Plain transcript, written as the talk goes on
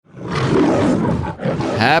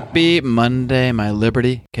Happy Monday, my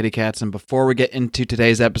Liberty kitty cats. And before we get into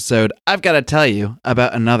today's episode, I've got to tell you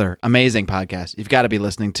about another amazing podcast you've got to be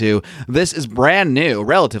listening to. This is brand new,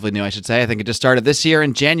 relatively new, I should say. I think it just started this year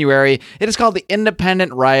in January. It is called The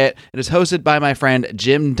Independent Riot. It is hosted by my friend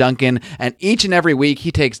Jim Duncan, and each and every week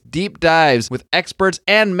he takes deep dives with experts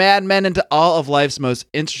and madmen into all of life's most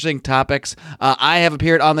interesting topics. I have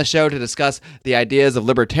appeared on the show to discuss the ideas of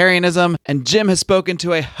libertarianism, and Jim has spoken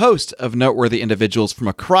to a host of noteworthy individuals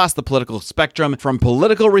from across the political spectrum, from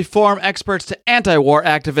political reform experts to anti-war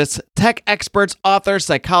activists, tech experts, authors,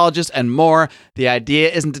 psychologists, and more. The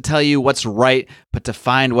idea isn't to tell you what's right, but to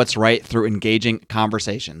find what's right through engaging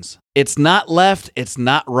conversations. It's not left, it's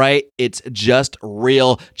not right, it's just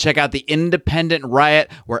real. Check out The Independent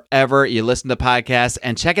Riot wherever you listen to podcasts,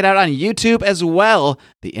 and check it out on YouTube as well.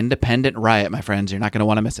 The Independent Riot, my friends. You're not going to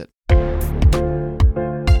want to miss it.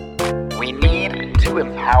 We need to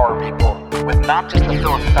empower people with not just the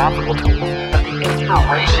philosophical tools, but the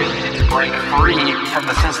inspiration to break free from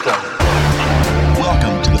the system.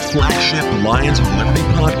 Welcome to the flagship Lions of Liberty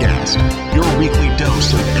podcast, your weekly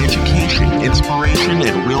dose of education, inspiration,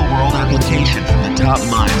 and real-world application from the top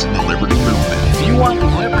minds in the liberty movement. If you want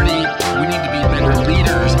liberty, we need to be better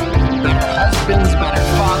leaders, better husbands, better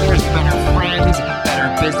fathers, better friends, better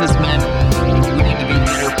businessmen. We need to be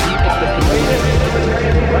better people.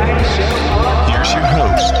 Here's your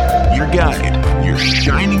host, your guide, your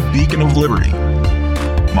shining beacon of liberty,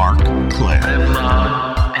 Mark Claire. Live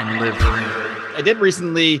long and live free. I did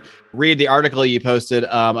recently read the article you posted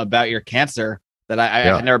about your cancer that I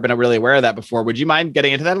had never been really aware of that before. Would you mind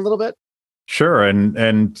getting into that a little bit? Sure.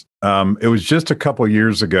 And it was just a couple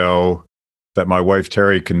years ago that my wife,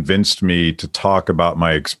 Terry, convinced me to talk about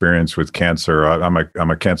my experience with cancer. I'm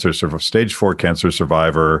a cancer stage 4 cancer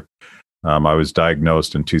survivor. I was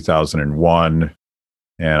diagnosed in 2001,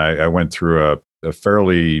 and I went through a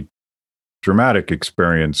fairly dramatic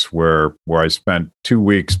experience where I spent 2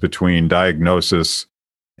 weeks between diagnosis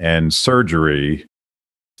and surgery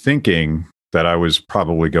thinking that I was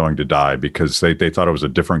probably going to die because they thought it was a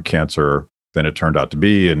different cancer than it turned out to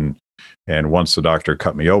be. And once the doctor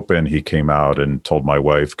cut me open, he came out and told my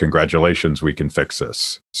wife, "Congratulations, we can fix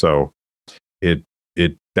this." So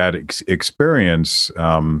experience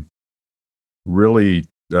really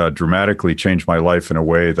dramatically changed my life in a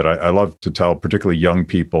way that I love to tell particularly young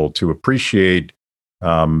people to appreciate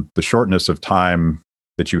the shortness of time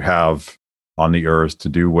that you have on the earth to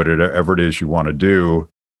do whatever it is you want to do.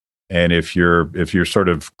 And if you're sort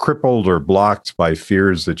of crippled or blocked by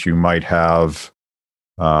fears that you might have,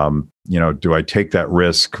 do I take that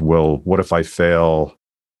risk? What if I fail?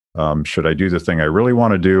 Should I do the thing I really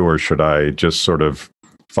want to do, or should I just sort of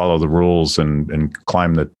follow the rules and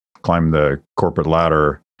climb the corporate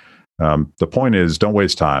ladder? The point is, don't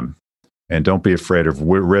waste time, and don't be afraid of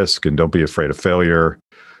risk, and don't be afraid of failure.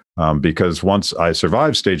 Because once I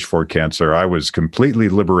survived stage 4 cancer, I was completely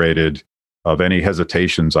liberated of any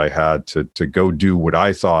hesitations I had to go do what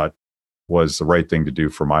I thought was the right thing to do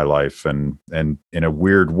for my life. And in a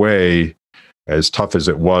weird way, as tough as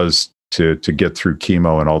it was to get through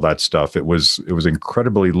chemo and all that stuff, it was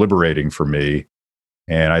incredibly liberating for me.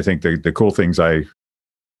 And I think the cool things I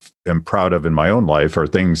am proud of in my own life are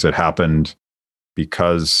things that happened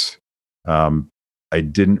because I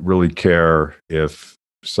didn't really care if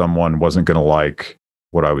someone wasn't going to like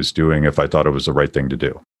what I was doing if I thought it was the right thing to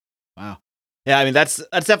do. Wow. Yeah, I mean, that's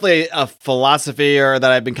definitely a philosophy that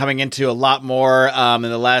I've been coming into a lot more in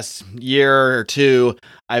the last year or two.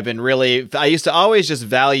 I used to always just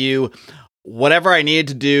value whatever I needed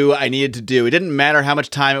to do. It didn't matter how much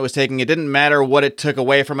time it was taking. It didn't matter what it took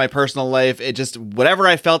away from my personal life. It just, whatever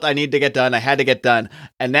I felt I needed to get done, I had to get done.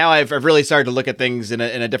 And now I've really started to look at things in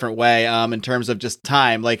a different way in terms of just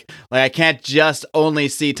time. Like I can't just only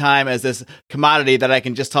see time as this commodity that I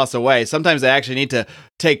can just toss away. Sometimes I actually need to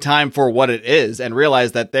take time for what it is and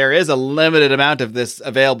realize that there is a limited amount of this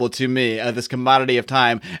available to me, this commodity of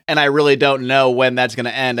time. And I really don't know when that's going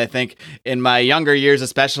to end. I think in my younger years,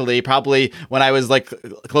 especially, probably when I was like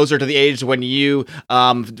closer to the age when you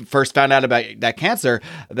first found out about that cancer,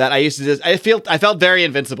 that I used to I felt very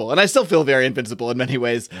invincible, and I still feel very invincible in many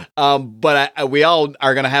ways. But we all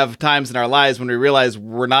are going to have times in our lives when we realize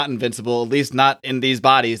we're not invincible, at least not in these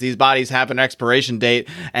bodies. These bodies have an expiration date,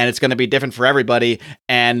 and it's going to be different for everybody.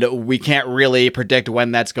 And we can't really predict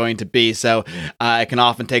when that's going to be. So it can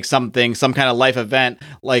often take some kind of life event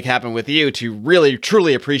like happened with you to really,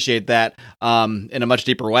 truly appreciate that in a much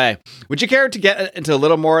deeper way. Would you care to get into a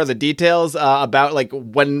little more of the details about like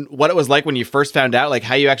what it was like when you first found out, like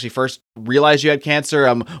how you actually first realized you had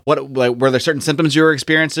cancer? Were there certain symptoms you were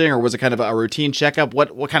experiencing, or was it kind of a routine checkup?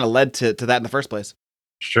 What kind of led to that in the first place?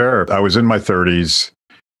 Sure. I was in my 30s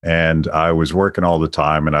and I was working all the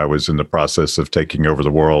time, and I was in the process of taking over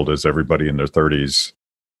the world, as everybody in their 30s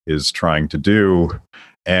is trying to do.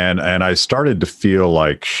 And I started to feel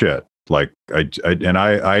like shit. Like I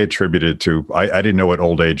attributed to I didn't know what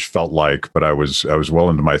old age felt like, but I was well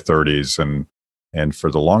into my 30s, and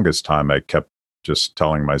for the longest time I kept just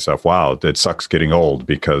telling myself, wow, it sucks getting old,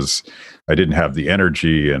 because I didn't have the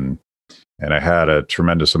energy, and I had a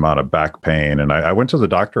tremendous amount of back pain. And I went to the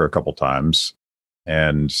doctor a couple times,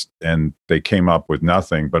 and they came up with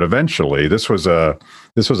nothing. But eventually, it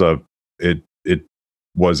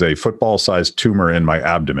was a football-sized tumor in my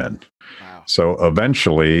abdomen. Wow. So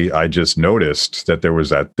eventually, I just noticed that there was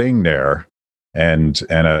that thing there, and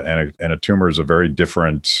a tumor is a very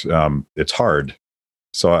different. It's hard.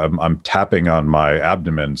 So I'm tapping on my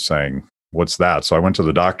abdomen, saying, "What's that?" So I went to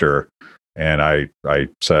the doctor, and I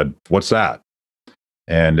said, "What's that?"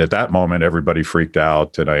 And at that moment, everybody freaked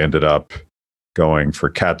out, and I ended up going for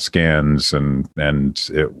CAT scans, and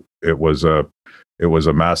it was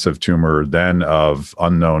a massive tumor then of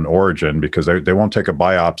unknown origin, because they won't take a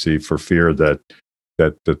biopsy for fear that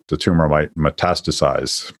the tumor might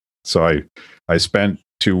metastasize. So I spent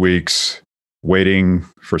 2 weeks waiting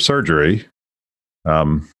for surgery,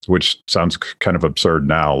 which sounds kind of absurd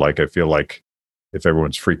now. Like, I feel like if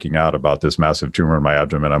everyone's freaking out about this massive tumor in my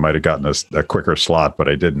abdomen, I might have gotten a quicker slot, but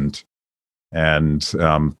I didn't. And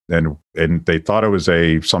they thought it was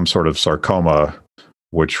some sort of sarcoma,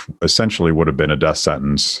 which essentially would have been a death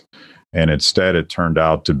sentence. And instead, it turned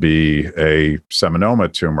out to be a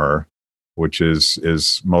seminoma tumor, which is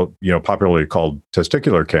popularly called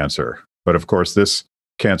testicular cancer. But of course, this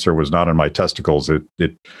cancer was not in my testicles;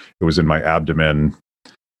 it was in my abdomen.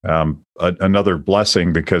 Another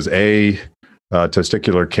blessing, because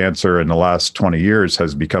testicular cancer in the last 20 years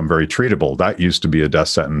has become very treatable. That used to be a death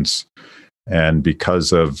sentence, and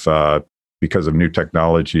because of new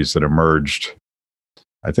technologies that emerged,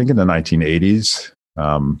 I think in the 1980s,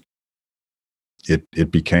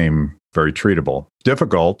 it became very treatable.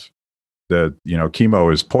 Difficult.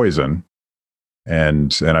 Chemo is poison,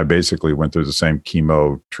 and I basically went through the same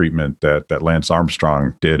chemo treatment that Lance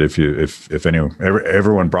Armstrong did.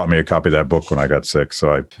 Everyone brought me a copy of that book when I got sick,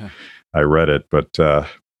 so I read it. But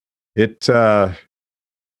it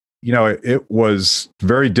was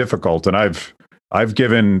very difficult, and I've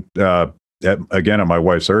given again, at my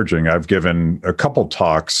wife's urging, I've given a couple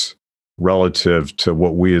talks relative to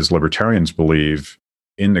what we as libertarians believe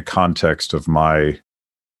in the context of my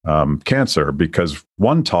cancer, because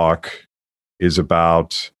one talk is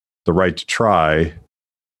about the right to try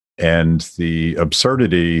and the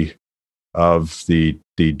absurdity of the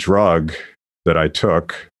drug that I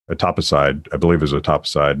took, etoposide, I believe it was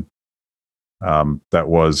etoposide, that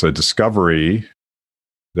was a discovery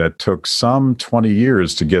that took some 20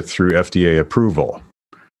 years to get through FDA approval.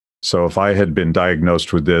 So if I had been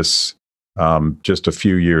diagnosed with this just a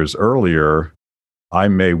few years earlier, I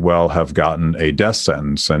may well have gotten a death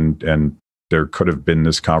sentence. And there could have been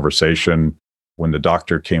this conversation when the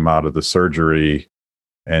doctor came out of the surgery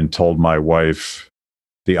and told my wife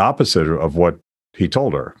the opposite of what he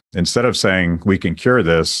told her. Instead of saying, we can cure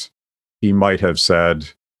this, he might have said,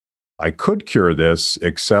 I could cure this,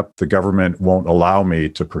 except the government won't allow me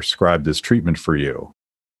to prescribe this treatment for you.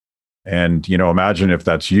 And, imagine if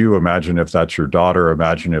that's you, imagine if that's your daughter,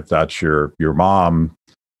 imagine if that's your mom,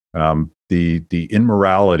 the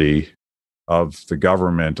immorality of the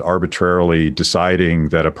government arbitrarily deciding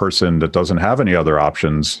that a person that doesn't have any other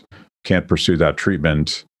options can't pursue that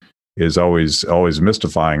treatment is always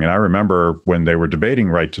mystifying. And I remember when they were debating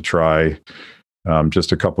right to try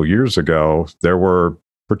just a couple years ago, there were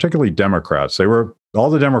particularly Democrats. All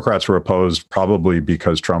the Democrats were opposed, probably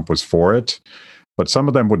because Trump was for it. But some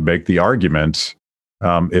of them would make the argument,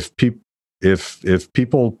 if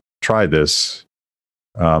people try this,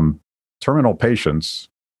 terminal patients,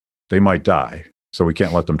 they might die, so we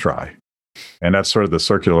can't let them try. And that's sort of the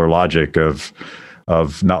circular logic of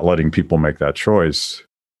not letting people make that choice.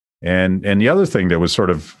 And the other thing that was sort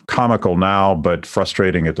of comical now, but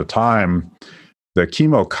frustrating at the time, the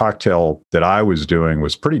chemo cocktail that I was doing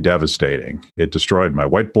was pretty devastating. It destroyed my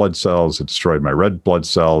white blood cells. It destroyed my red blood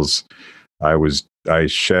cells. I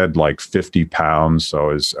shed like 50 pounds.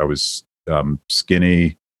 So I was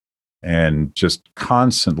skinny and just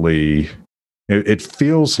constantly, it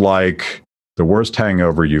feels like the worst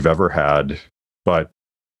hangover you've ever had, but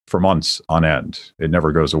for months on end. It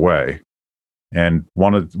never goes away. And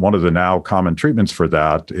one of the now common treatments for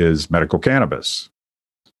that is medical cannabis.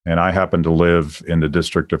 And I happened to live in the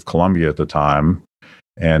District of Columbia at the time,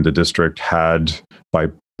 and the district had, by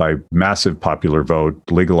massive popular vote,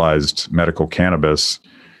 legalized medical cannabis.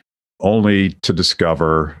 only to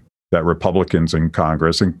discover that Republicans in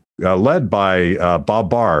Congress, and led by Bob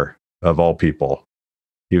Barr, of all people,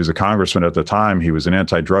 he was a congressman at the time. He was an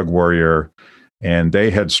anti-drug warrior, and they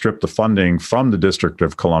had stripped the funding from the District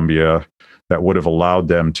of Columbia that would have allowed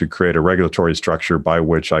them to create a regulatory structure by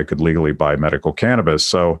which I could legally buy medical cannabis.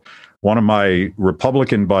 So one of my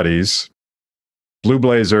Republican buddies, blue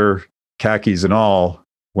blazer, khakis and all,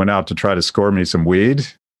 went out to try to score me some weed,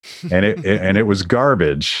 and it was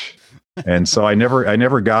garbage. And so I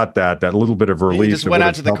never got that little bit of relief. He just went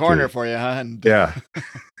out to the corner for you, huh? And yeah.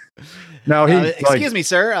 Now excuse me,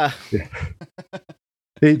 sir.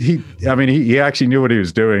 He actually knew what he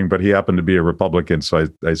was doing, but he happened to be a Republican, so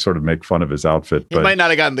I sort of make fun of his outfit. He might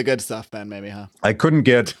not have gotten the good stuff then, maybe, huh? I couldn't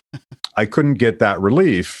get that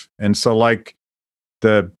relief, and so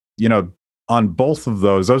on both of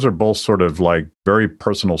those are both sort of like very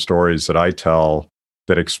personal stories that I tell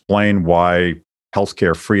that explain why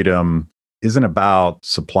healthcare freedom isn't about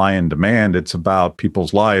supply and demand. It's about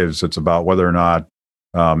people's lives. It's about whether or not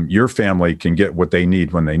your family can get what they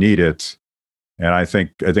need when they need it. And I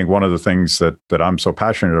think one of the things that I'm so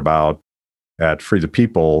passionate about at Free the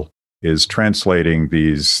People is translating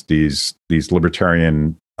these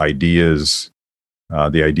libertarian ideas,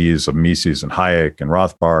 the ideas of Mises and Hayek and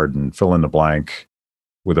Rothbard and fill in the blank,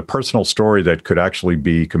 with a personal story that could actually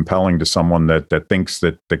be compelling to someone that thinks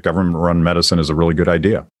that government-run medicine is a really good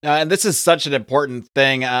idea. And this is such an important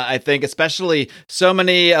thing, I think, especially so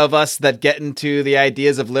many of us that get into the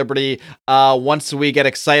ideas of liberty. Once we get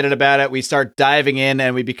excited about it, we start diving in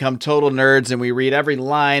and we become total nerds, and we read every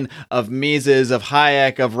line of Mises, of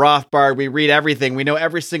Hayek, of Rothbard. We read everything. We know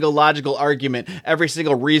every single logical argument, every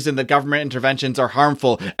single reason that government interventions are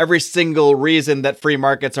harmful, every single reason that free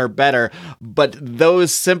markets are better. But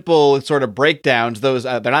those simple sort of breakdowns,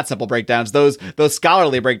 they're not simple breakdowns, those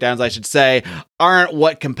scholarly breakdowns, I should say, aren't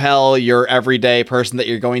what compel your everyday person that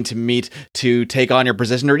you're going to meet to take on your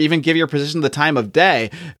position or even give your position the time of day.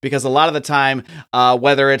 Because a lot of the time,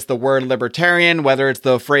 whether it's the word libertarian, whether it's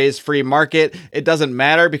the phrase free market, it doesn't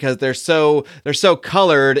matter because they're so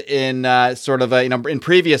colored in in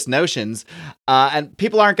previous notions. And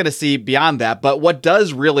people aren't going to see beyond that. But what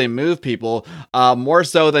does really move people, more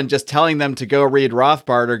so than just telling them to go read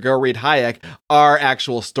Rothbard or go read Hayek, are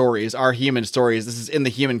actual stories, are human stories. This is in the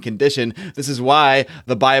human condition. This is why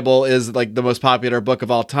the Bible is like the most popular book of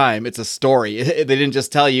all time. It's a story. They didn't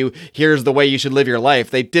just tell you, here's the way you should live your life.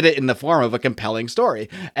 They did it in the form of a compelling story.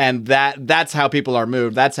 And that's how people are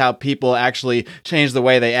moved. That's how people actually change the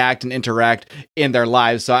way they act and interact in their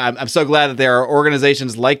lives. So I'm so glad that there are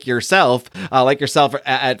organizations like yourself, like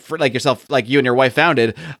you and your wife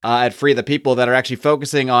founded at Free the People, that are actually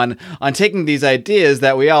focusing on taking these ideas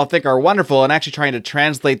that we all think are wonderful and actually trying to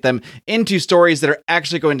translate them into stories that are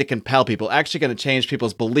actually going to compel people, actually going to change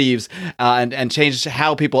people's beliefs and change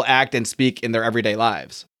how people act and speak in their everyday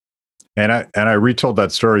lives. And I retold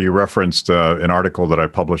that story. You referenced an article that I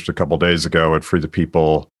published a couple days ago at Free the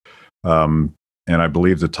People, and I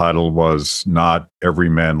believe the title was "Not Every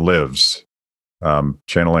Man Lives,"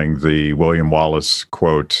 channeling the William Wallace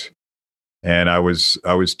quote. And I was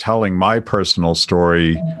telling my personal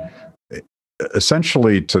story,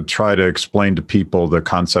 essentially to try to explain to people the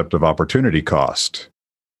concept of opportunity cost.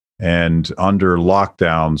 And under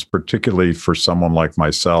lockdowns, particularly for someone like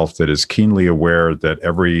myself that is keenly aware that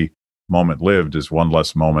every moment lived is one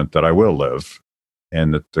less moment that I will live,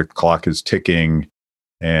 and that the clock is ticking,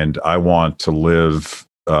 and I want to live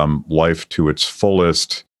life to its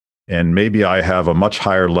fullest. And maybe I have a much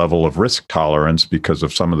higher level of risk tolerance because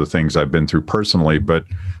of some of the things I've been through personally, but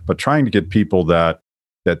trying to get people that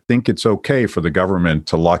think it's okay for the government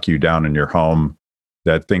to lock you down in your home,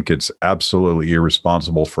 that think it's absolutely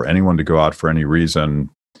irresponsible for anyone to go out for any reason,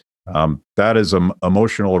 that is an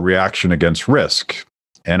emotional reaction against risk.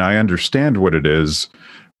 And I understand what it is,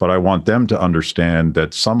 but I want them to understand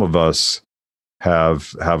that some of us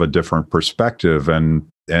have a different perspective. And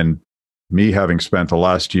me having spent the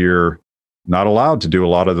last year not allowed to do a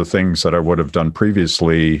lot of the things that I would have done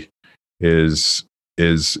previously is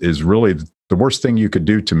really the worst thing you could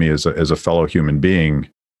do to me as a fellow human being.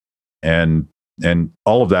 And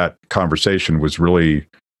all of that conversation was really,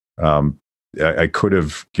 I could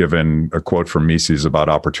have given a quote from Mises about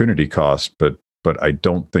opportunity cost, but I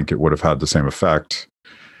don't think it would have had the same effect.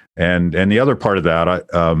 And the other part of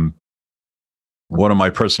that, one of my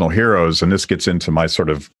personal heroes, and this gets into my sort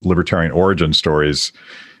of libertarian origin stories,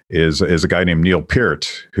 is a guy named Neil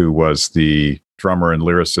Peart, who was the drummer and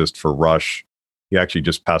lyricist for Rush. He actually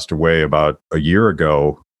just passed away about a year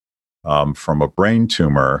ago from a brain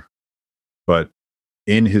tumor. But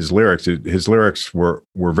in his lyrics were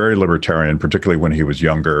very libertarian, particularly when he was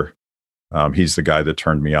younger. He's the guy that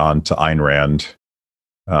turned me on to Ayn Rand.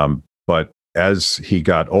 But as he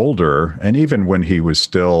got older, and even when he was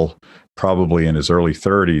still probably in his early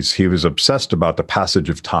 30s, he was obsessed about the passage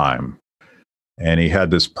of time. And he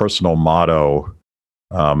had this personal motto.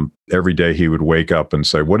 Every day he would wake up and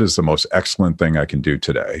say, what is the most excellent thing I can do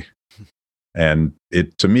today? And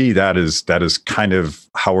to me, that is kind of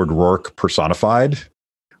Howard Rourke personified.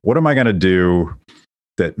 What am I going to do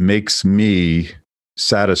that makes me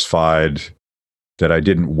satisfied that I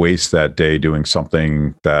didn't waste that day doing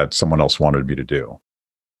something that someone else wanted me to do?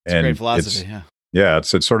 It's a great philosophy.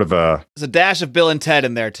 It's sort of there's a dash of Bill and Ted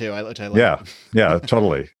in there too, which I love. Yeah,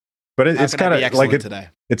 totally. But it's kind of like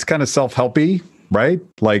it's kind of self-helpy, right?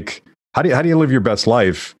 Like how do you live your best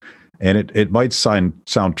life? And it might sound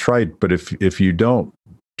trite, but if you don't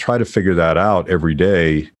try to figure that out every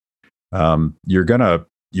day, you're gonna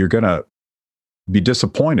be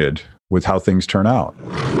disappointed with how things turn out.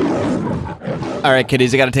 All right,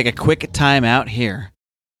 kiddies, I got to take a quick time out here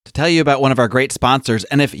to tell you about one of our great sponsors.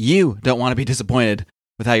 And if you don't want to be disappointed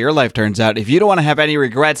with how your life turns out, if you don't want to have any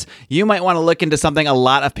regrets, you might want to look into something a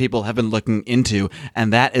lot of people have been looking into,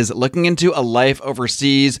 and that is looking into a life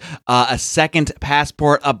overseas, a second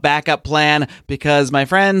passport, a backup plan, because, my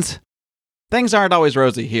friends, things aren't always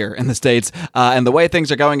rosy here in the States, and the way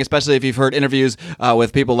things are going, especially if you've heard interviews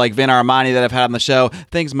with people like Vin Armani that I've had on the show,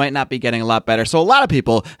 things might not be getting a lot better. So a lot of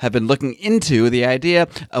people have been looking into the idea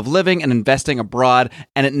of living and investing abroad,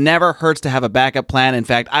 and it never hurts to have a backup plan. In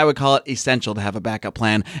fact, I would call it essential to have a backup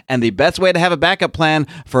plan. And the best way to have a backup plan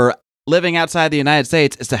for living outside the United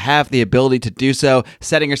States is to have the ability to do so,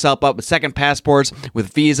 setting yourself up with second passports,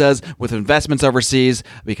 with visas, with investments overseas,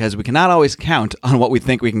 because we cannot always count on what we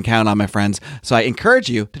think we can count on, my friends. So I encourage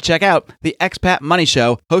you to check out the Expat Money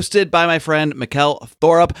Show, hosted by my friend Mikkel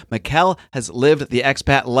Thorup. Mikkel has lived the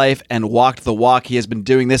expat life and walked the walk. He has been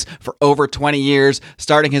doing this for over 20 years,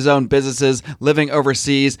 starting his own businesses, living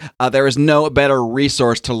overseas. There is no better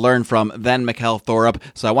resource to learn from than Mikkel Thorup.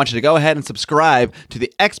 So I want you to go ahead and subscribe to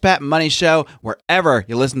the Expat Money Show wherever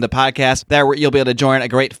you listen to podcasts. There you'll be able to join a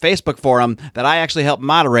great Facebook forum that I actually help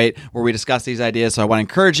moderate, where we discuss these ideas. So I want to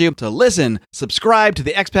encourage you to listen, subscribe to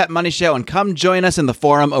the Expat Money Show, and come join us in the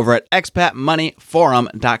forum over at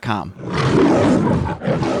expatmoneyforum.com.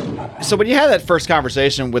 So when you had that first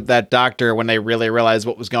conversation with that doctor, when they really realized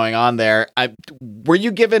what was going on there, were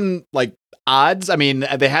you given like odds? I mean,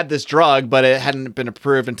 they had this drug, but it hadn't been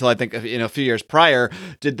approved until I think a few years prior.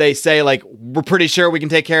 Did they say like, we're pretty sure we can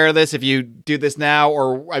take care of this if you do this now?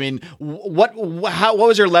 Or I mean, what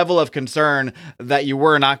was your level of concern that you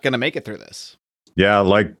were not going to make it through this? Yeah,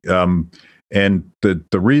 and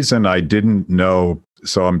the reason I didn't know,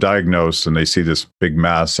 so I'm diagnosed and they see this big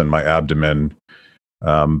mass in my abdomen,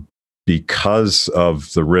 because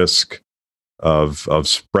of the risk of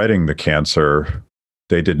spreading the cancer.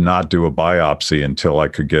 They did not do a biopsy until I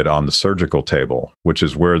could get on the surgical table, which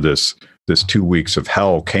is where this 2 weeks of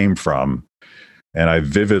hell came from. And I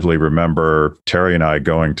vividly remember Terry and I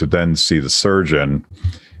going to then see the surgeon,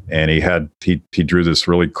 and he drew this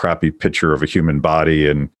really crappy picture of a human body,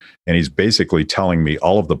 and he's basically telling me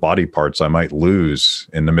all of the body parts I might lose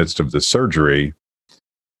in the midst of the surgery.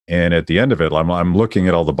 And at the end of it, I'm looking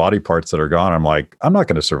at all the body parts that are gone. I'm like, I'm not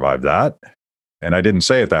going to survive that. And I didn't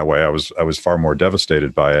say it that way. I was far more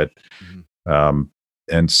devastated by it. Mm-hmm.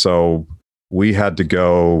 And so we had to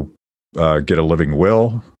go get a living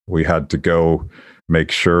will. We had to go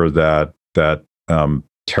make sure that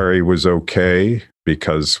Terry was okay,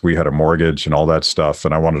 because we had a mortgage and all that stuff.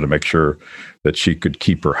 And I wanted to make sure that she could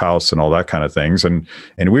keep her house and all that kind of things. And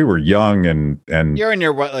we were young and you're in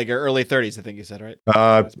your your early 30s, I think you said, right?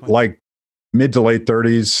 Like mid to late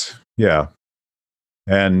 30s. Yeah.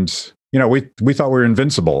 And we thought we were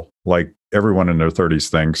invincible, like everyone in their 30s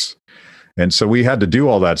thinks. And so we had to do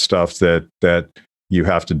all that stuff that you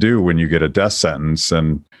have to do when you get a death sentence.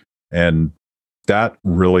 And that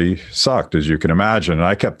really sucked, as you can imagine. And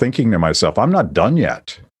I kept thinking to myself, I'm not done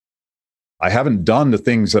yet. I haven't done the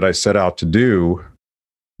things that I set out to do.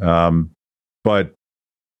 But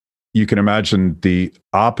you can imagine the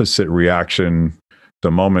opposite reaction the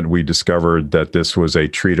moment we discovered that this was a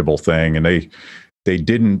treatable thing. And they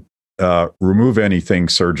didn't remove anything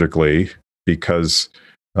surgically, because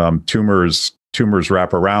tumors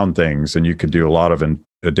wrap around things, and you could do a lot of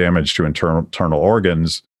damage to internal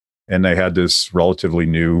organs. And they had this relatively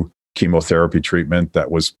new chemotherapy treatment that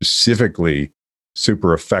was specifically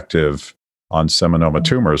super effective on seminoma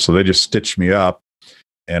tumors. So they just stitched me up,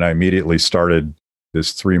 and I immediately started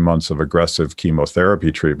this 3 months of aggressive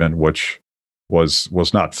chemotherapy treatment, which was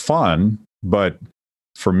not fun, but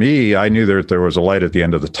for me, I knew that there was a light at the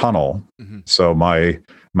end of the tunnel. Mm-hmm. So my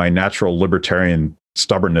my natural libertarian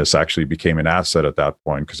stubbornness actually became an asset at that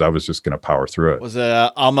point because I was just going to power through it. Was it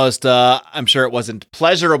almost? I'm sure it wasn't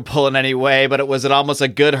pleasurable in any way, but was it almost a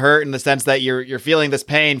good hurt in the sense that you're feeling this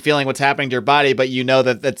pain, feeling what's happening to your body, but you know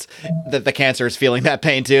that that the cancer is feeling that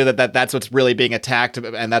pain too. That's what's really being attacked,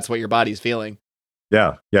 and that's what your body's feeling.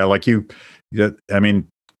 Yeah, like I mean,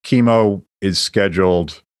 chemo is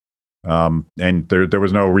scheduled. And there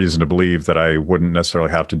was no reason to believe that I wouldn't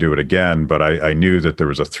necessarily have to do it again, but I knew that there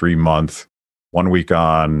was a 3-month, 1 week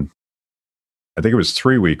on, I think it was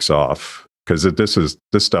 3 weeks off, because this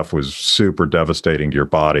stuff was super devastating to your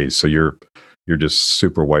body. So you're just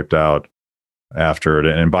super wiped out after it.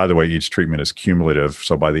 And by the way, each treatment is cumulative.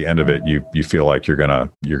 So by the end of it, you feel like you're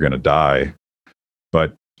gonna die.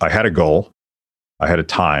 But I had a goal, I had a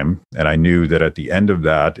time, and I knew that at the end of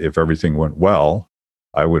that, if everything went well,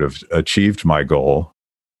 I would have achieved my goal.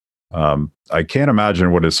 I can't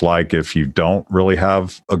imagine what it's like if you don't really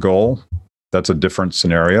have a goal. That's a different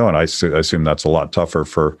scenario. And I assume that's a lot tougher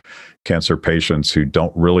for cancer patients who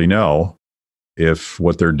don't really know if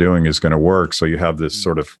what they're doing is going to work. So you have this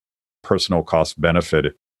sort of personal cost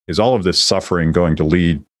benefit. Is all of this suffering going to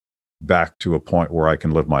lead back to a point where I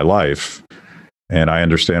can live my life? And I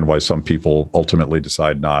understand why some people ultimately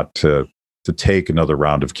decide not to take another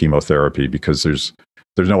round of chemotherapy, because there's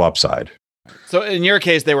no upside. So in your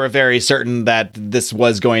case, they were very certain that this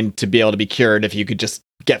was going to be able to be cured if you could just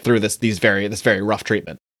get through this very rough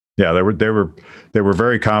treatment. Yeah, they were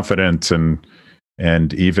very confident,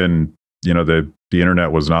 and even, you know, the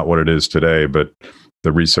internet was not what it is today, but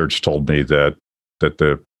the research told me that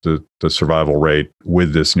the survival rate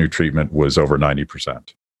with this new treatment was over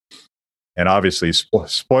 90%. And obviously,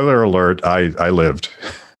 spoiler alert, I lived.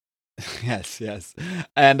 Yes.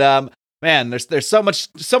 And man, there's so much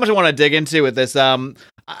I want to dig into with this.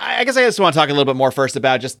 I guess I just want to talk a little bit more first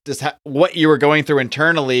about just what you were going through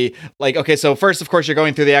internally. Like, okay, so first, of course, you're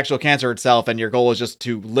going through the actual cancer itself, and your goal is just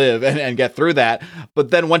to live and get through that.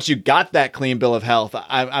 But then once you got that clean bill of health,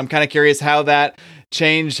 I'm kind of curious how that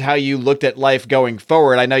changed how you looked at life going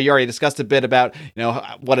forward. I know you already discussed a bit about,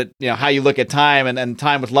 how you look at time and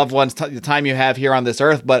time with loved ones, the time you have here on this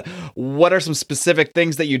earth. But what are some specific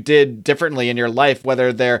things that you did differently in your life? Whether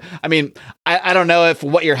I don't know if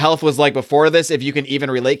what your health was like before this, if you can even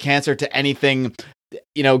relate cancer to anything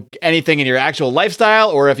in your actual lifestyle,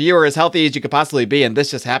 or if you were as healthy as you could possibly be, and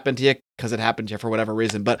this just happened to you because it happened to you for whatever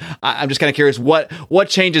reason. But I'm just kind of curious, what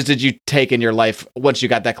changes did you take in your life once you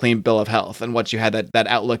got that clean bill of health, and once you had that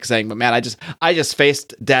outlook saying, but man, I just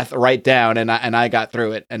faced death right down, and I got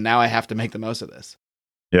through it, and now I have to make the most of this.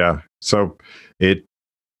 Yeah. So it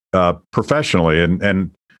professionally,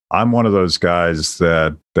 and I'm one of those guys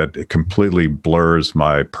that it completely blurs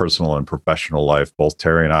my personal and professional life. Both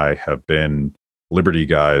Terry and I have been Liberty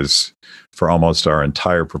guys for almost our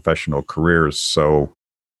entire professional careers. So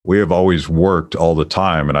we have always worked all the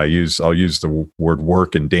time. And I'll use the word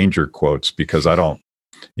work in danger quotes, because I don't,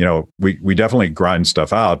 we definitely grind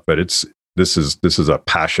stuff out, but this is a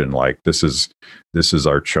passion. Like this is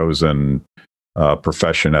our chosen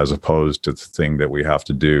profession, as opposed to the thing that we have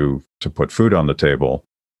to do to put food on the table.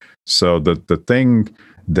 So the thing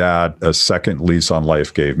that a second lease on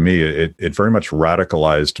life gave me, it very much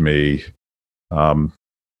radicalized me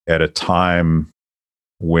at a time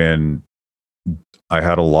when I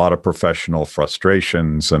had a lot of professional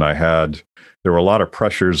frustrations, and there were a lot of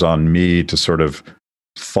pressures on me to sort of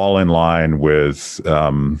fall in line with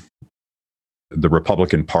the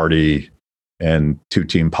Republican Party and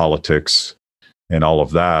two-team politics and all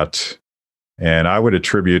of that. And I would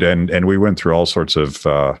attribute, and we went through all sorts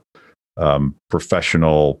of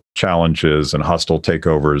professional challenges and hostile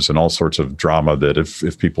takeovers and all sorts of drama that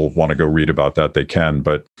if people want to go read about that, they can.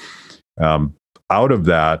 But out of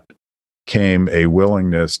that came a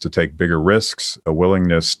willingness to take bigger risks, a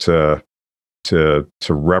willingness to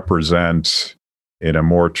represent in a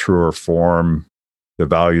more truer form the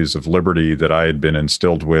values of liberty that I had been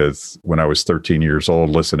instilled with when I was 13 years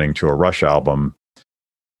old, listening to a Rush album.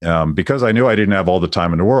 Because I knew I didn't have all the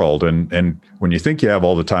time in the world. And when you think you have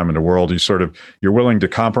all the time in the world, you're willing to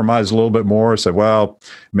compromise a little bit more. Say, well,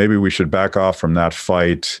 maybe we should back off from that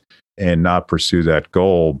fight and not pursue that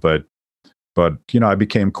goal. But I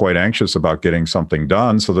became quite anxious about getting something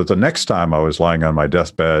done, so that the next time I was lying on my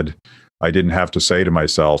deathbed, I didn't have to say to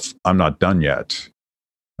myself, I'm not done yet.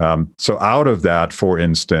 So out of that, for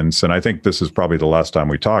instance, and I think this is probably the last time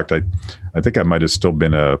we talked, I think I might have still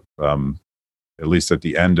been at least at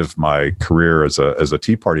the end of my career as a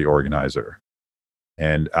Tea Party organizer.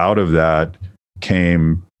 And out of that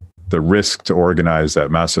came the risk to organize that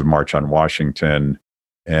massive march on Washington,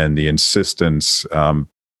 and the insistence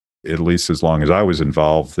at least as long as I was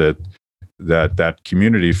involved, that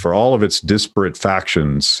community, for all of its disparate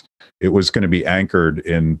factions, it was going to be anchored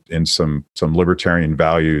in some libertarian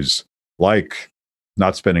values, like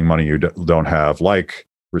not spending money you don't have, like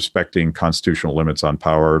respecting constitutional limits on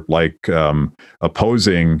power, like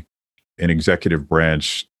opposing an executive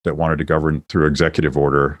branch that wanted to govern through executive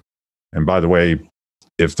order. And by the way,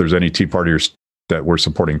 if there's any Tea Partiers that were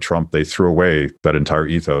supporting Trump, they threw away that entire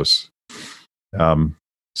ethos.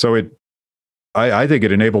 So I think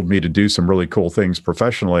it enabled me to do some really cool things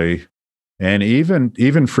professionally, and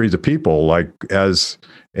even free the people. Like as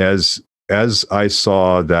I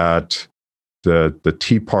saw that the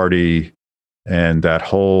Tea Party and that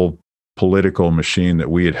whole political machine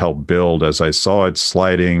that we had helped build, as I saw it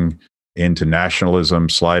sliding into nationalism,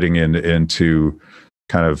 sliding into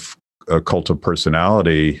kind of a cult of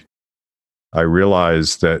personality, I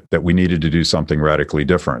realized that we needed to do something radically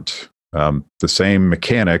different. The same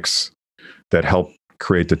mechanics that helped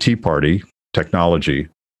create the Tea Party, technology,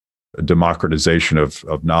 democratization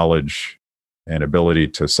of knowledge and ability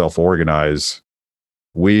to self-organize,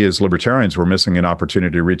 we as libertarians were missing an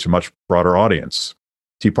opportunity to reach a much broader audience.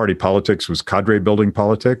 Tea Party politics was cadre building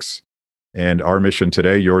politics, and our mission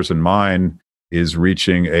today, yours and mine, is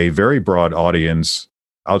reaching a very broad audience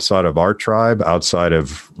outside of our tribe, outside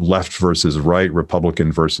of left versus right,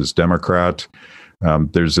 Republican versus Democrat.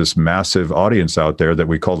 There's this massive audience out there that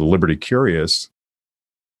we call the liberty curious.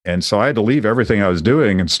 And so I had to leave everything I was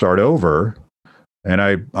doing and start over. And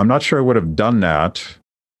I'm not sure I would have done that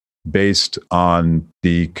based on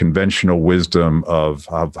the conventional wisdom of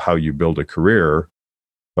how you build a career.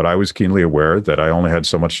 But I was keenly aware that I only had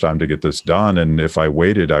so much time to get this done, and if I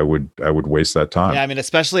waited, I would waste that time. Yeah, I mean,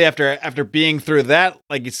 especially after being through that,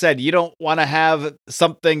 like you said, you don't want to have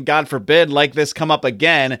something, God forbid, like this come up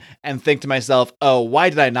again and think to myself, oh, why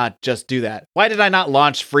did I not just do that? Why did I not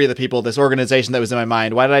launch Free the People, this organization that was in my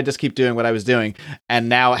mind? Why did I just keep doing what I was doing? And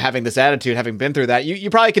now having this attitude, having been through that, you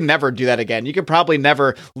probably can never do that again. You could probably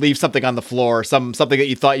never leave something on the floor, something that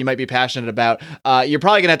you thought you might be passionate about. You're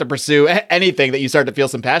probably going to have to pursue anything that you start to feel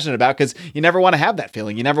some passion about, because you never want to have that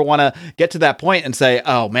feeling. You never want to get to that point and say,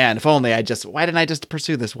 oh man, if only why didn't I just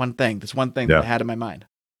pursue this one thing that I had in my mind?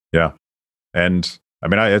 Yeah. And I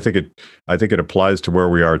mean, I think it applies to where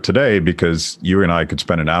we are today, because you and I could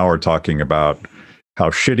spend an hour talking about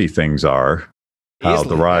how shitty things are, how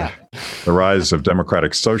the rise of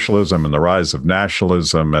democratic socialism and the rise of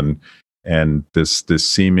nationalism and this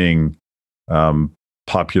seeming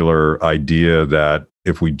popular idea that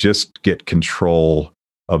if we just get control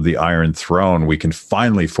of the Iron Throne, we can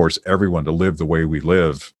finally force everyone to live the way we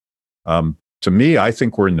live. To me, I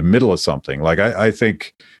think we're in the middle of something. Like I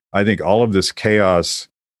think all of this chaos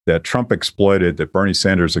that Trump exploited, that Bernie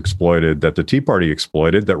Sanders exploited, that the Tea Party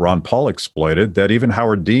exploited, that Ron Paul exploited, that even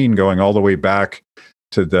Howard Dean, going all the way back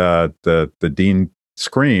to the Dean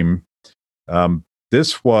scream,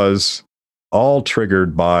 this was all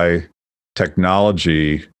triggered by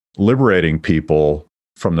technology liberating people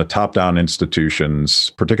from the top-down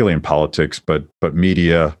institutions, particularly in politics, but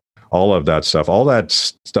media, all of that stuff,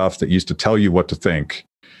 that used to tell you what to think.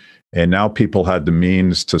 And now people had the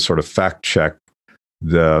means to sort of fact check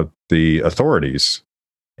the authorities.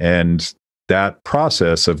 And that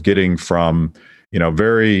process of getting from,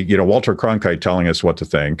 Walter Cronkite telling us what to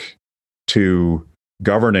think, to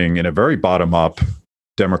governing in a very bottom-up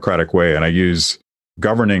democratic way. And I use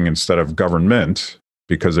governing instead of government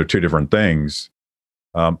because they're two different things.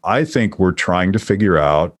 I think we're trying to figure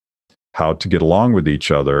out how to get along with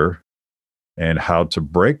each other and how to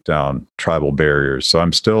break down tribal barriers. So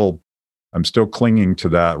I'm still clinging to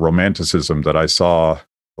that romanticism that I saw.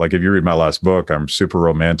 Like if you read my last book, I'm super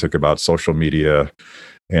romantic about social media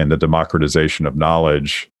and the democratization of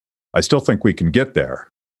knowledge. I still think we can get there,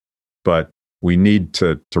 but we need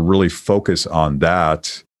to really focus on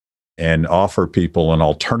that and offer people an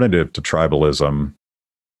alternative to tribalism.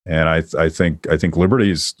 And I think liberty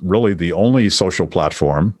is really the only social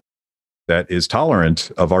platform that is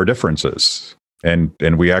tolerant of our differences. And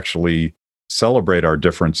we actually celebrate our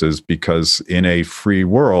differences, because in a free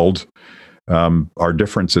world, our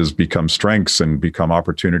differences become strengths and become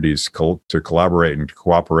opportunities to collaborate and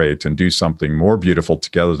cooperate and do something more beautiful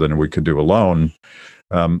together than we could do alone.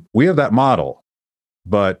 We have that model,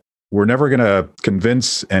 but we're never going to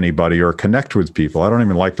convince anybody or connect with people. I don't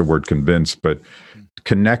even like the word convince, but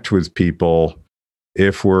connect with people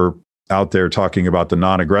if we're out there talking about the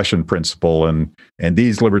non-aggression principle and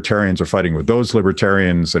these libertarians are fighting with those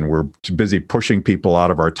libertarians, and we're too busy pushing people out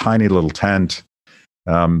of our tiny little tent.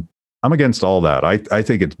 I'm against all that. I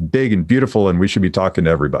think it's big and beautiful, and we should be talking to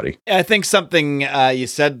everybody. I think something you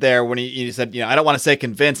said there when you said, I don't want to say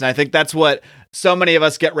convince, and I think that's what so many of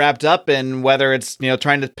us get wrapped up in, whether it's,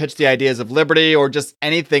 trying to pitch the ideas of liberty or just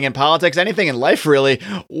anything in politics, anything in life, really.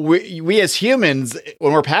 We as humans,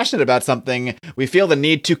 when we're passionate about something, we feel the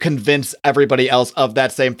need to convince everybody else of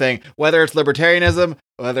that same thing, whether it's libertarianism,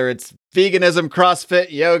 whether it's veganism,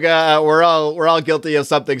 CrossFit, yoga, we're all guilty of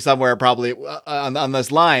something somewhere, probably on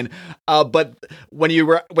this line. But when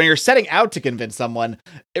you're setting out to convince someone,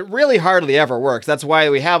 it really hardly ever works. That's why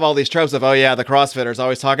we have all these tropes of, oh yeah, the CrossFitters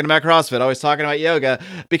always talking about CrossFit, always talking about yoga,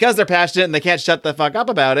 because they're passionate and they can't shut the fuck up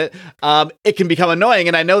about it. It can become annoying,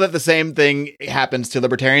 and I know that the same thing happens to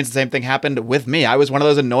libertarians. The same thing happened with me. I was one of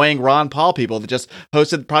those annoying Ron Paul people that just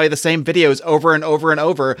posted probably the same videos over and over and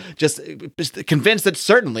over, just convinced that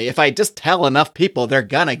certainly if I just tell enough people, they're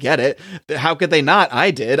gonna get it. How could they not?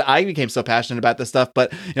 I did. I became so passionate about this stuff,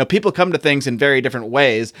 but people come to things in very different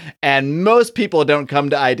ways, and most people don't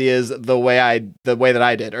come to ideas the way that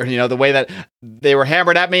I did, or the way that they were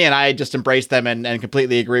hammered at me and I just embraced them and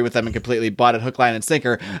completely agree with them and completely bought it hook, line, and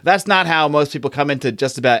sinker. That's not how most people come into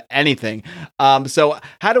just about anything. So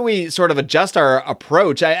how do we sort of adjust our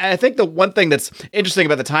approach? I think the one thing that's interesting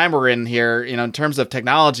about the time we're in here, in terms of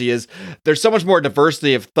technology, is there's so much more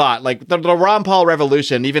diversity of thought. Like the Ron Paul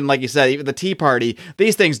revolution, even like you said, even the Tea Party,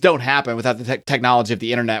 these things don't happen without the technology of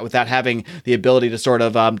the internet, without having the ability to sort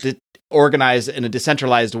of organize in a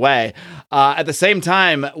decentralized way. At the same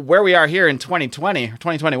time, where we are here in 2020 or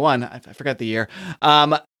 2021, I forgot the year,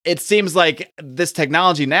 it seems like this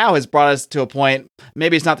technology now has brought us to a point,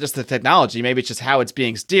 maybe it's not just the technology, maybe it's just how it's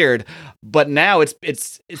being steered, but now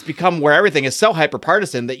it's become where everything is so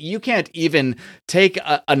hyper-partisan that you can't even take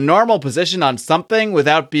a normal position on something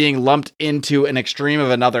without being lumped into an extreme of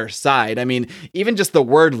another side. I mean, even just the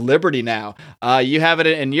word liberty now, you have it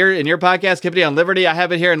in your podcast, Kippity, on liberty. I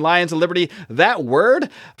have it here in Lions of Liberty. That word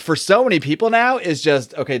for so many people now is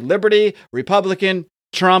just, okay, liberty, Republican,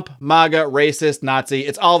 Trump, MAGA, racist, Nazi,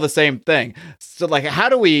 it's all the same thing. So like, how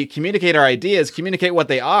do we communicate our ideas, communicate what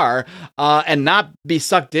they are, and not be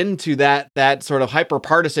sucked into that sort of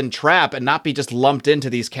hyper-partisan trap and not be just lumped into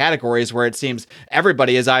these categories where it seems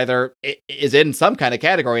everybody is in some kind of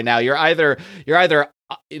category now. You're either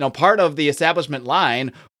part of the establishment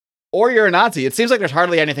line or you're a Nazi. It seems like there's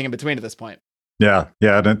hardly anything in between at this point. Yeah.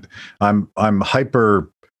 I'm hyper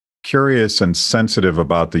curious and sensitive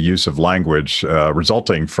about the use of language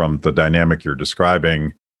resulting from the dynamic you're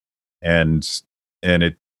describing, and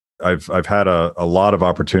I've had a lot of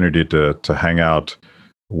opportunity to hang out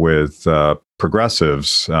with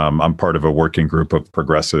progressives. I'm part of a working group of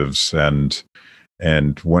progressives, and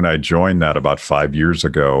when I joined that about 5 years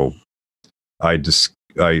ago, I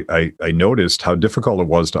noticed how difficult it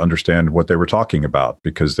was to understand what they were talking about,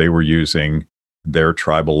 because they were using their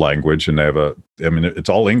tribal language, and it's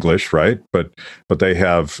all English, right? But they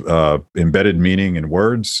have embedded meaning in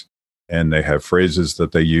words, and they have phrases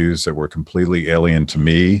that they use that were completely alien to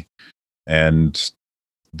me. And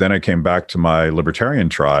then I came back to my libertarian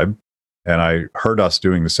tribe, and I heard us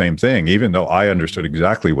doing the same thing, even though I understood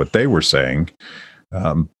exactly what they were saying.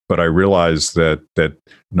 But I realized that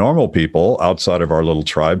normal people outside of our little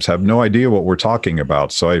tribes have no idea what we're talking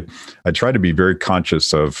about. So I try to be very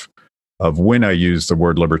conscious of when I use the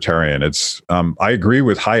word libertarian. It's I agree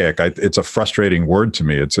with Hayek. It's a frustrating word to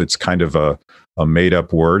me. It's kind of a made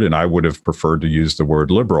up word, and I would have preferred to use the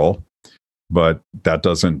word liberal, but that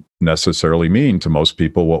doesn't necessarily mean to most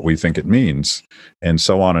people what we think it means, and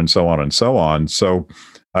so on and so on and so on. So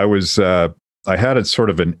I had a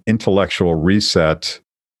sort of an intellectual reset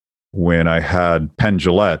when I had Penn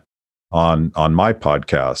Jillette on my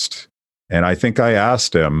podcast, and I think I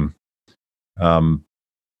asked him.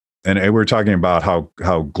 And we were talking about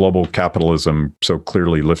how global capitalism so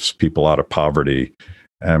clearly lifts people out of poverty.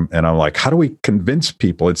 And I'm like, how do we convince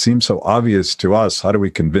people? It seems so obvious to us. How do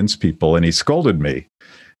we convince people? And he scolded me.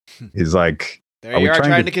 He's like, there you are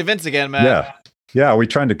trying to convince again, man. Yeah. Are we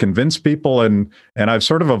trying to convince people? And I've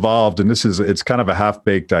sort of evolved, and it's kind of a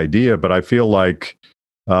half-baked idea, but I feel like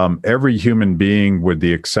every human being, with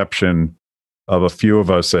the exception of a few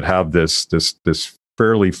of us that have this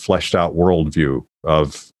fairly fleshed out worldview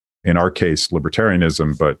of, in our case,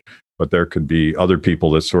 libertarianism, but there could be other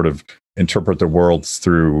people that sort of interpret the world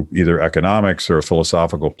through either economics or a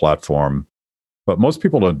philosophical platform. But most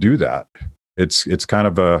people don't do that. It's kind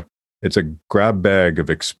of a grab bag of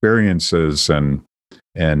experiences and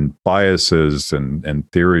biases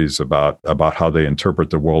and theories about how they interpret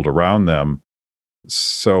the world around them.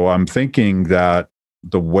 So I'm thinking that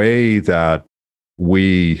the way that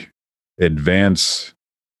we advance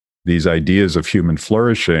these ideas of human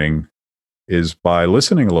flourishing is by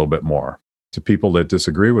listening a little bit more to people that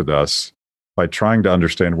disagree with us, by trying to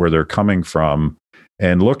understand where they're coming from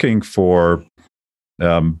and looking for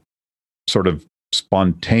sort of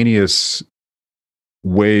spontaneous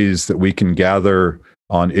ways that we can gather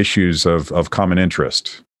on issues of common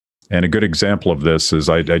interest. And a good example of this is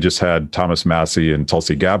I just had Thomas Massie and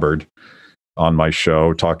Tulsi Gabbard on my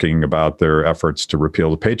show talking about their efforts to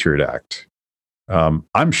repeal the Patriot Act.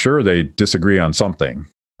 I'm sure they disagree on something.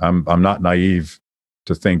 I'm not naive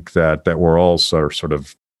to think that we're all sort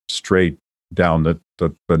of straight down the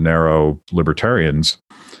narrow libertarians,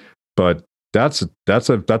 but that's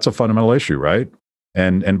a fundamental issue, right?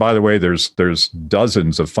 And by the way, there's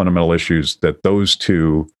dozens of fundamental issues that those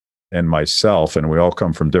two and myself, and we all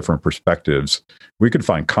come from different perspectives, we could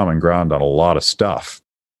find common ground on a lot of stuff.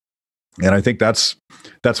 And I think that's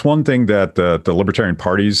one thing that the Libertarian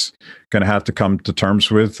Party's going to have to come to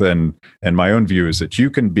terms with. And my own view is that you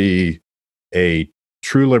can be a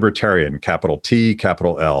true libertarian, capital T,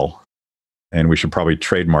 capital L, and we should probably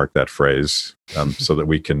trademark that phrase so that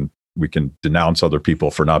we can denounce other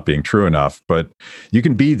people for not being true enough. But you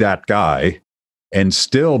can be that guy and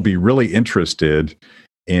still be really interested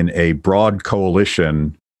in a broad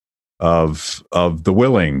coalition of the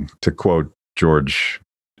willing, to quote George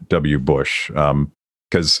W. Bush.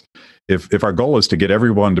 Because if our goal is to get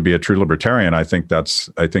everyone to be a true libertarian, I think that's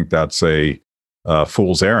a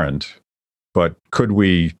fool's errand. But could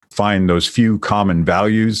we find those few common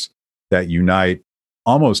values that unite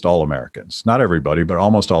almost all Americans? Not everybody, but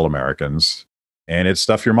almost all Americans. And it's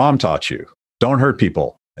stuff your mom taught you. Don't hurt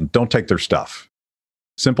people and don't take their stuff.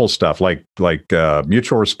 Simple stuff like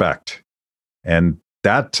mutual respect. And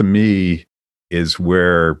that, to me, is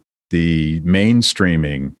where the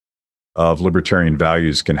mainstreaming of libertarian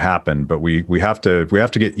values can happen. But we have to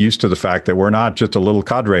get used to the fact that we're not just a little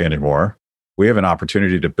cadre anymore. We have an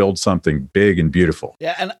opportunity to build something big and beautiful.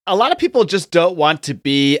 Yeah, and a lot of people just don't want to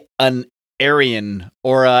be an Aryan,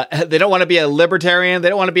 or they don't want to be a libertarian. They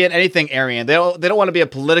don't want to be anything Aryan. They don't want to be a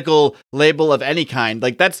political label of any kind.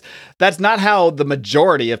 Like that's not how the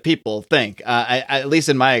majority of people think. At least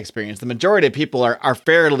in my experience, the majority of people are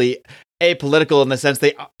fairly apolitical in the sense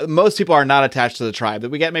most people are not attached to the tribe.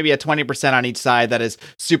 That we get maybe a 20% on each side that is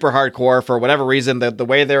super hardcore for whatever reason, the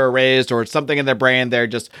way they were raised or something in their brain. They're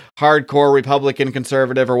just hardcore Republican,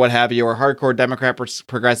 conservative, or what have you, or hardcore Democrat,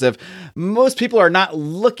 progressive. Most people are not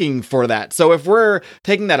looking for that. So if we're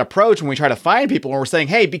taking that approach when we try to find people and we're saying,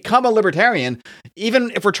 hey, become a libertarian,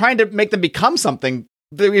 even if we're trying to make them become something,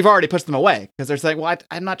 we've already pushed them away because they're saying, well,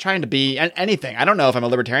 I'm not trying to be anything. I don't know if I'm a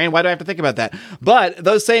libertarian. Why do I have to think about that? But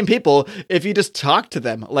those same people, if you just talk to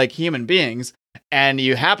them like human beings and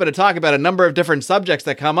you happen to talk about a number of different subjects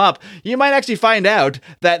that come up, you might actually find out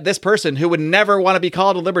that this person who would never want to be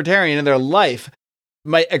called a libertarian in their life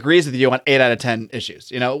might agrees with you on 8 out of 10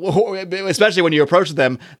 issues, especially when you approach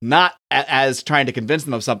them not as trying to convince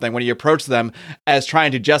them of something, when you approach them as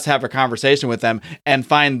trying to just have a conversation with them and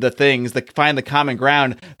find find the common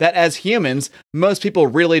ground that as humans, most people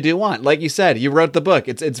really do want. Like you said, you wrote the book.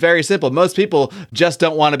 It's very simple. Most people just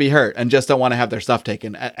don't want to be hurt and just don't want to have their stuff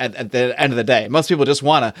taken at the end of the day. Most people just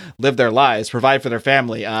want to live their lives, provide for their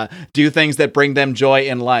family, do things that bring them joy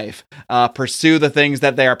in life, pursue the things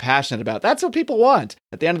that they are passionate about. That's what people want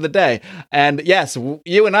at the end of the day. And yes,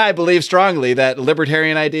 you and I believe strongly that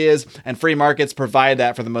libertarian ideas and free markets provide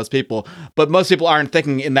that for the most people. But most people aren't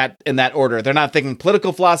thinking in that order. They're not thinking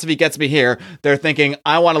political philosophy gets me here. They're thinking,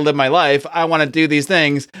 I want to live my life. I want to do these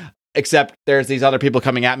things, except there's these other people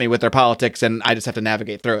coming at me with their politics and I just have to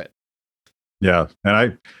navigate through it. Yeah.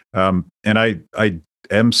 And I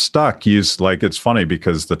am stuck. It's funny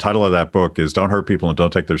because the title of that book is Don't Hurt People and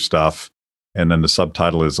Don't Take Their Stuff. And then the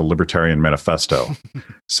subtitle is A Libertarian Manifesto.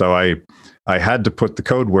 So I had to put the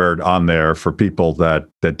code word on there for people that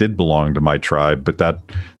did belong to my tribe, but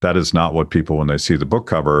that is not what people, when they see the book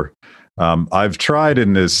cover. I've tried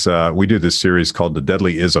in this, we do this series called The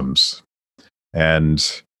Deadly Isms.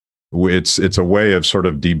 And it's a way of sort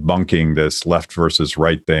of debunking this left versus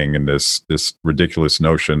right thing and this ridiculous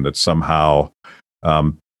notion that somehow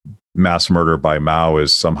mass murder by Mao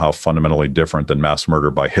is somehow fundamentally different than mass murder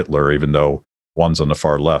by Hitler, even though one's on the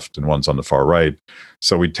far left and one's on the far right.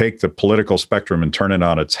 So we take the political spectrum and turn it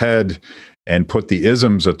on its head and put the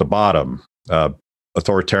isms at the bottom,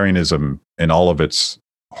 authoritarianism in all of its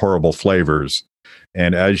horrible flavors.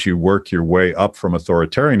 And as you work your way up from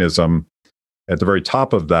authoritarianism, at the very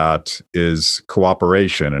top of that is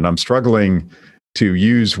cooperation. And I'm struggling to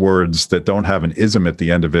use words that don't have an ism at the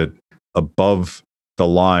end of it above the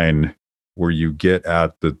line where you get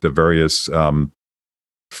at the various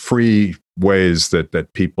free ways that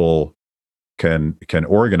people can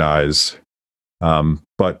organize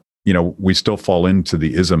But we still fall into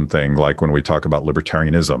the ism thing, like when we talk about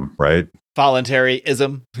libertarianism, right?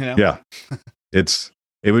 Voluntaryism, Yeah,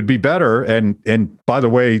 it would be better. And by the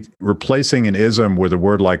way, replacing an ism with a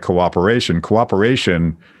word like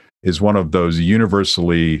cooperation is one of those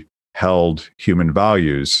universally held human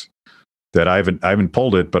values that I haven't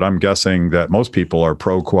pulled it, but I'm guessing that most people are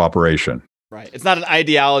pro cooperation. Right. It's not an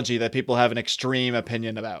ideology that people have an extreme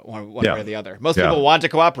opinion about one way or the other. Most people want to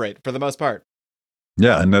cooperate for the most part.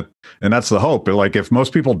 Yeah, and that's the hope. Like, if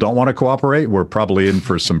most people don't want to cooperate, we're probably in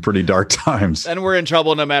for some pretty dark times. And we're in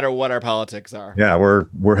trouble no matter what our politics are. Yeah,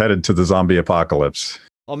 we're headed to the zombie apocalypse.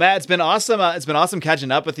 Well, Matt, it's been awesome. It's been awesome catching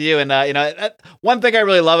up with you. And, one thing I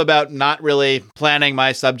really love about not really planning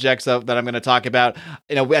my subjects that I'm going to talk about,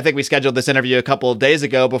 I think we scheduled this interview a couple of days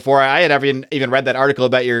ago before I had ever even read that article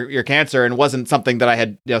about your cancer, and wasn't something that I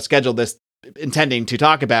had scheduled this intending to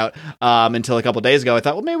talk about until a couple of days ago. I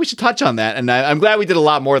thought, well, maybe we should touch on that. And I'm glad we did a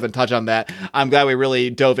lot more than touch on that. I'm glad we really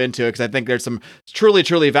dove into it, because I think there's some truly,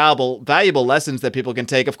 truly valuable lessons that people can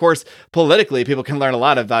take. Of course, politically, people can learn a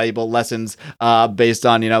lot of valuable lessons based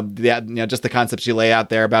on, just the concepts you lay out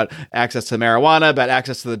there about access to marijuana, about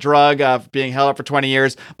access to the drug, being held up for 20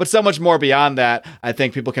 years, but so much more beyond that. I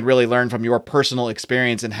think people can really learn from your personal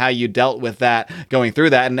experience and how you dealt with that, going through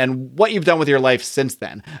that, and what you've done with your life since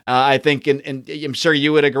then. I think, and I'm sure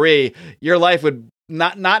you would agree, your life would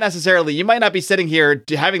not necessarily, you might not be sitting here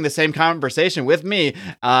having the same conversation with me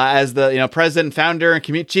as the president, founder,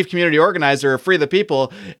 and chief community organizer of Free the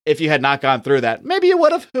People if you had not gone through that. Maybe you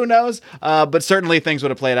would have, who knows? But certainly things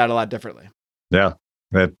would have played out a lot differently. Yeah.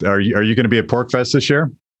 Are you going to be at PorcFest this year?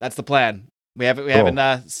 That's the plan. We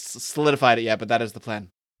haven't solidified it yet, but that is the plan.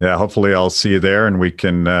 Yeah, hopefully I'll see you there, and we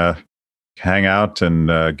can hang out and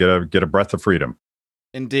get a breath of freedom.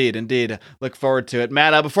 Indeed. Look forward to it.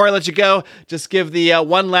 Matt, before I let you go, just give the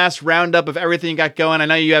one last roundup of everything you got going. I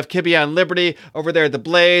know you have Kibbe on Liberty over there at the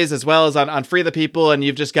Blaze, as well as on Free the People, and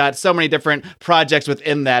you've just got so many different projects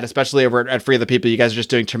within that, especially over at Free the People. You guys are just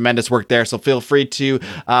doing tremendous work there, so feel free to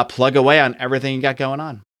plug away on everything you got going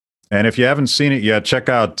on. And if you haven't seen it yet, check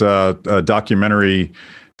out a documentary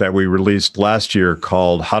that we released last year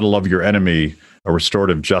called How to Love Your Enemy, a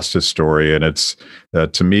restorative justice story. And it's,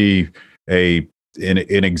 to me,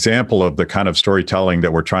 an example of the kind of storytelling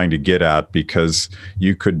that we're trying to get at, because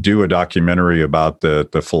you could do a documentary about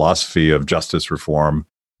the philosophy of justice reform,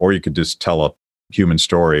 or you could just tell a human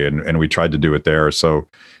story, and we tried to do it there. So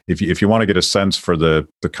if you want to get a sense for the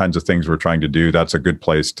kinds of things we're trying to do, that's a good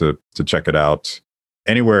place to check it out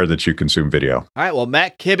anywhere that you consume video. All right, well,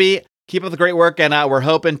 Matt Kibbe, keep up the great work, and we're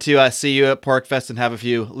hoping to see you at PorcFest and have a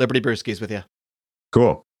few Liberty Brewskis with you.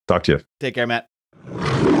 Cool. Talk to you. Take care, Matt.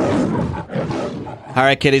 All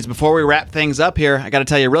right, kiddies, before we wrap things up here, I got to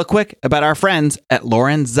tell you real quick about our friends at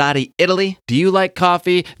Lorenzotti Italy. Do you like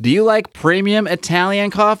coffee? Do you like premium Italian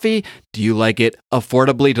coffee? Do you like it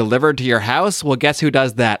affordably delivered to your house? Well, guess who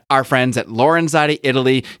does that? Our friends at Lorenzotti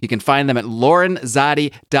Italy. You can find them at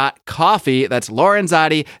lorenzotti.coffee. That's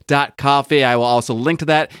lorenzotti.coffee. I will also link to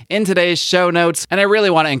that in today's show notes. And I really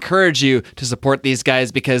want to encourage you to support these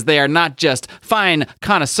guys, because they are not just fine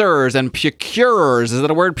connoisseurs and procurers. Is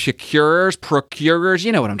that a word? Procurers?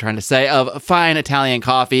 You know what I'm trying to say, of fine Italian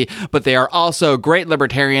coffee. But they are also great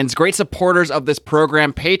libertarians, great supporters of this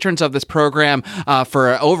program, patrons of this program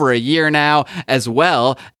for over a year now, as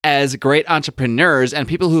well as great entrepreneurs and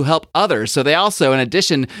people who help others. So they also, in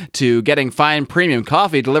addition to getting fine premium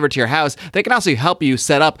coffee delivered to your house, they can also help you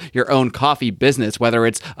set up your own coffee business, whether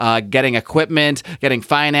it's getting equipment, getting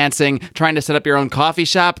financing, trying to set up your own coffee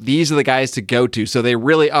shop. These are the guys to go to. So they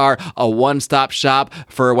really are a one-stop shop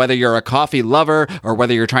for whether you're a coffee lover or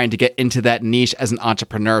whether you're trying to get into that niche as an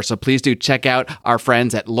entrepreneur. So please do check out our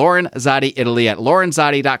friends at Lorenzotti Italy at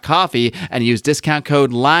lorenzotti.coffee and use discount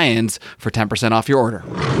code LIONS for 10% off your order.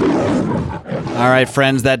 All right,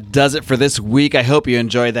 friends, that does it for this week. I hope you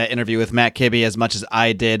enjoyed that interview with Matt Kibbe as much as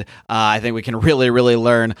I did. I think we can really, really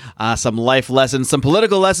learn some life lessons, some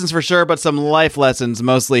political lessons for sure, but some life lessons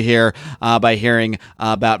mostly here by hearing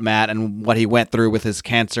about Matt and what he went through with his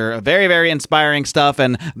cancer. Very, very inspiring stuff,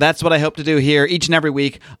 and that's what I hope to do here each and every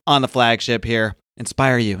week on the flagship here.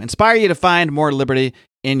 Inspire you to find more liberty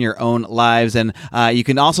in your own lives. And you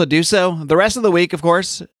can also do so the rest of the week, of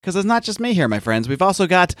course, because it's not just me here, my friends. We've also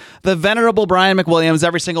got the venerable Brian McWilliams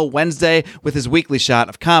every single Wednesday with his weekly shot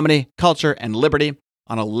of comedy, culture, and liberty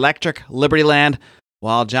on Electric Liberty Land.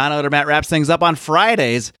 while John Odermatt wraps things up on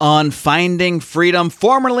Fridays on Finding Freedom,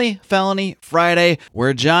 formerly Felony Friday,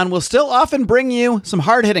 where John will still often bring you some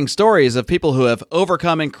hard-hitting stories of people who have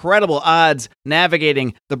overcome incredible odds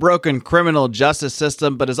navigating the broken criminal justice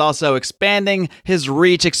system, but is also expanding his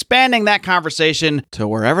reach, expanding that conversation to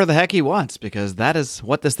wherever the heck he wants, because that is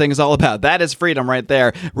what this thing is all about. That is freedom right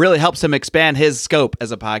there. Really helps him expand his scope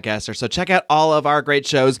as a podcaster. So check out all of our great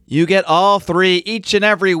shows. You get all 3 each and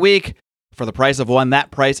every week. For the price of one, that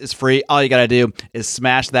price is free. All you got to do is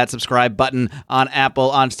smash that subscribe button on Apple,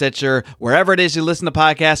 on Stitcher, wherever it is you listen to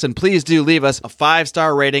podcasts. And please do leave us a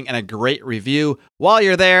 5-star rating and a great review while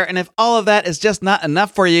you're there. And if all of that is just not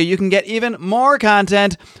enough for you, you can get even more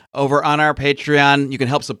content over on our Patreon. You can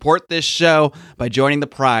help support this show by joining the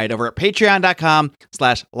Pride over at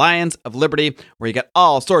patreon.com/Lions of Liberty, where you get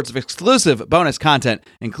all sorts of exclusive bonus content,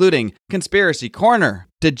 including Conspiracy Corner,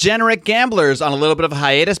 Degenerate Gamblers on a little bit of a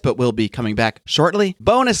hiatus, but we'll be coming back shortly,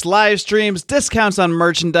 bonus live streams, discounts on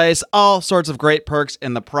merchandise, all sorts of great perks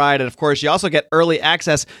in the Pride. And of course, you also get early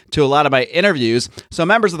access to a lot of my interviews. So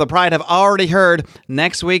members of the Pride have already heard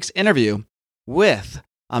next week's interview with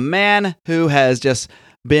a man who has just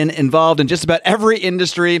been involved in just about every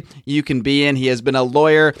industry you can be in. He has been a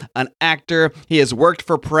lawyer, an actor. He has worked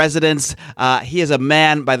for presidents. He is a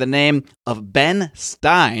man by the name of Ben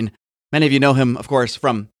Stein. Many of you know him, of course,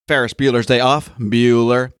 from Ferris Bueller's Day Off.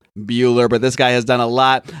 Bueller, but this guy has done a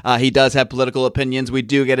lot. He does have political opinions. We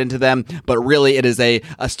do get into them, but really it is a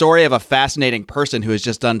story of a fascinating person who has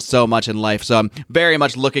just done so much in life. So I'm very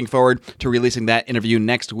much looking forward to releasing that interview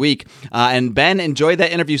next week. And Ben enjoyed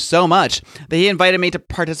that interview so much that he invited me to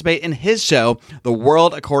participate in his show, The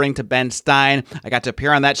World According to Ben Stein. I got to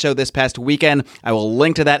appear on that show this past weekend. I will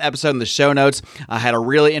link to that episode in the show notes. I had a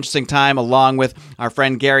really interesting time along with our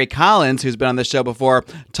friend Gary Collins, who's been on this show before,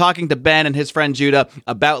 talking to Ben and his friend Judah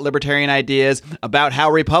about libertarian ideas, about how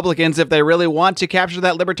Republicans, if they really want to capture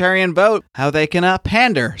that libertarian vote, how they can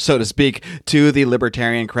pander, so to speak, to the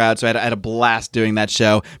libertarian crowd. So I had a blast doing that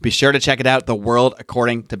show. Be sure to check it out, The World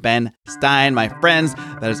According to Ben Stein. My friends,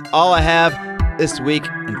 that is all I have this week.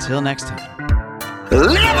 Until next time.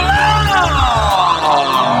 Live long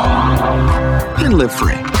and live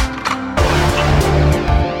free.